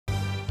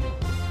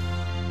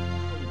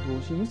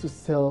She used to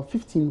sell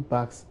 15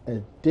 bags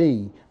a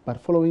day, but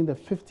following the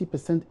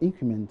 50%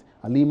 increment,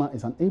 Halima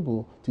is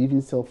unable to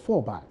even sell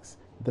 4 bags.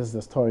 This is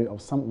the story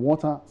of some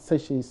water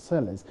sachet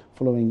sellers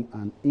following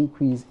an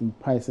increase in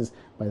prices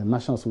by the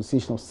National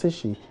Association of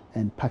Sachet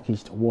and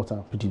Packaged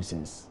Water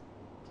Producers.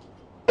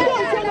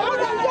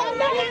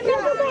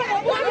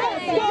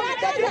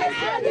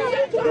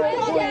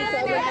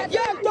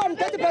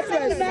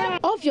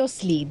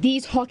 Obviously,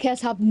 these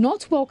hawkers have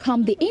not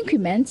welcomed the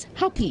increment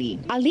happily.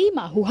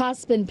 Halima, who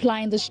has been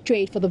plying the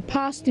trade for the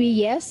past 3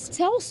 years,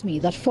 tells me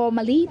that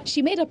formerly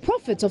she made a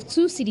profit of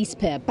 2 cedis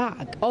per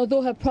bag.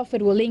 Although her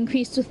profit will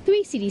increase to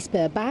 3 cedis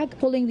per bag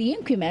following the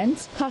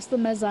increment,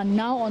 customers are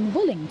now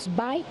unwilling to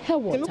buy her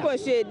water.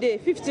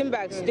 15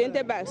 bags,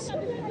 20 bags.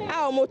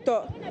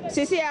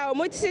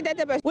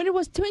 When it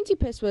was 20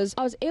 pesos,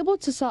 I was able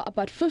to sell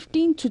about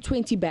 15 to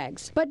 20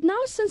 bags. But now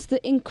since the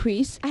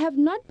increase, I have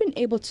not been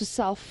able to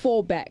sell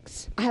 4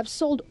 bags. I have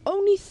sold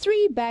only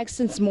 3 bags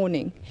since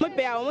morning.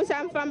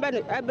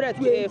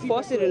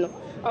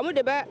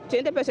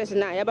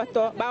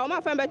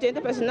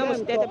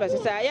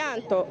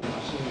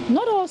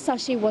 Not all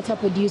sachet water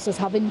producers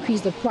have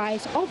increased the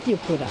price of their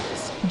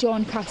products.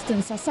 John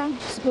Caston Sasa,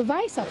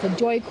 supervisor for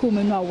Joy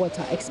Mineral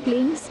Water,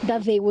 explains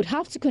that they would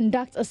have to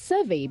conduct a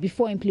survey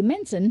before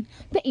implementing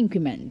the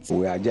increment.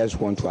 We just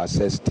want to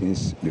assess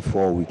things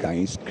before we can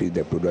increase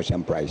the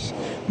production price.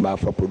 But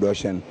for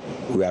production,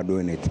 we are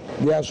doing it.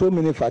 There are so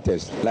many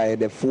factors, like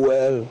the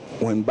fuel,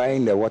 when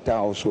buying the water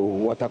also,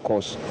 water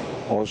cost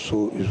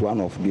also is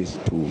one of these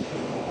too.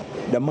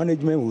 The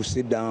management will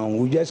sit down.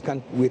 We just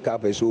can't wake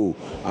up and say, oh,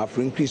 I've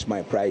increased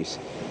my price.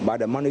 But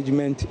the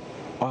management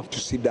have to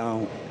sit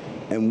down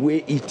and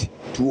weigh it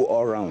two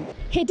all around.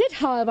 He did,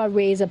 however,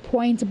 raise a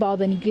point about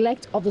the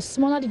neglect of the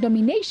smaller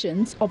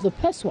denominations of the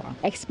peso,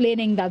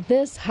 explaining that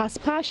this has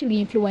partially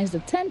influenced the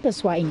 10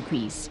 peso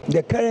increase.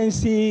 The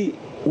currency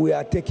we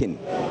are taking,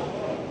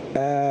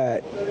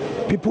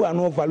 people are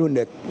not valuing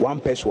the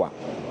 1 peso,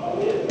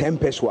 10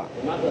 peso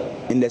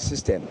in the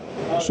system.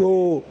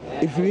 So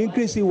if you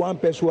increase it 1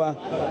 peso,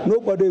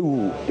 nobody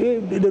will,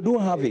 they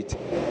don't have it.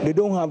 They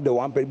don't have the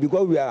 1 peso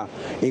because we are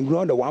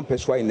ignoring the 1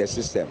 peso in the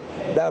system.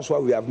 That's why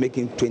we are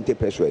making 20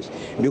 pesos.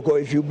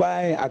 Because if you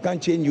buy, I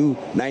can't change you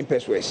 9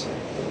 pesos.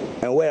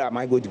 And where am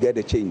I going to get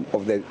the change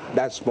of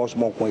that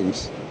small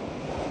coins?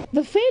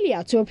 The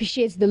failure to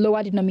appreciate the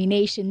lower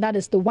denomination, that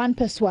is the 1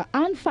 peso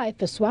and 5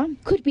 peso,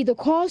 could be the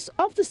cause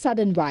of the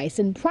sudden rise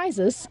in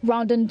prices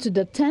rounding to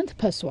the 10th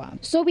peso.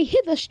 So we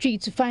hit the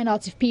street to find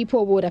out if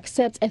people would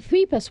accept a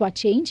 3 peso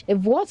change if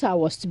water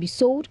was to be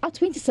sold at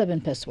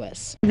 27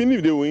 pesos. Even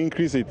if they will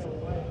increase it,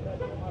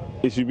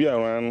 it should be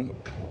around,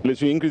 they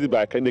can increase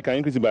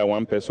it by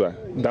 1 peso.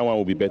 That one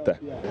will be better.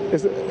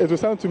 It will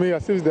sound to me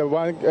as if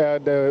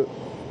the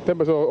 10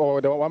 peso or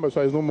the 1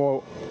 peso is no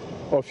more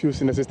of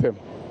use in the system.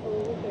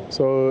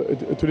 So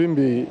it wouldn't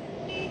be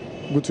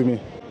good to me.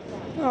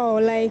 Oh,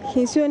 like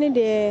he's only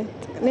the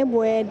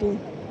wedding.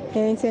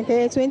 And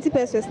 20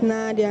 pesos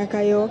now they are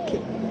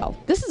okay.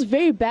 This is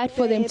very bad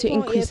for them to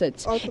increase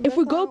it. If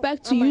we go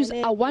back to use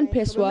our 1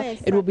 peso,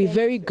 it will be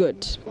very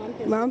good.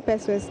 1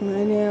 peso is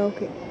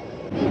okay.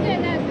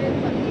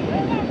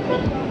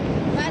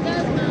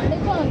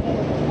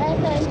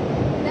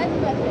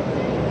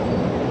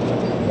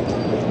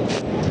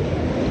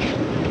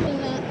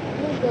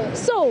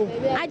 So,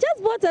 I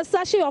just bought a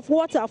sachet of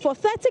water for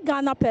 30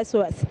 Ghana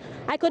pesos.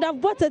 I could have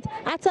bought it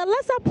at a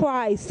lesser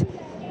price,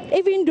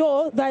 even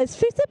though there is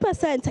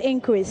 50%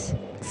 increase.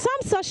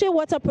 Some sachet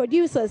water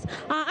producers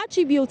are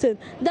attributing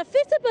the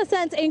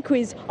 50%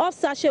 increase of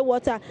sachet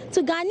water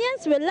to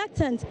Ghanaians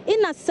reluctant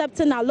in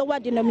accepting a lower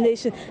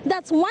denomination.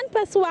 That's 1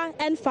 peso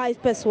and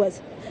 5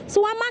 pesos.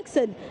 So I'm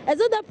asking, is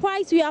it the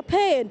price we are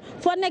paying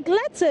for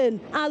neglecting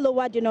our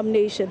lower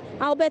denomination?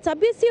 Alberta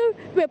Bisiu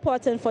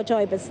reporting for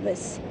Joy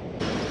Business.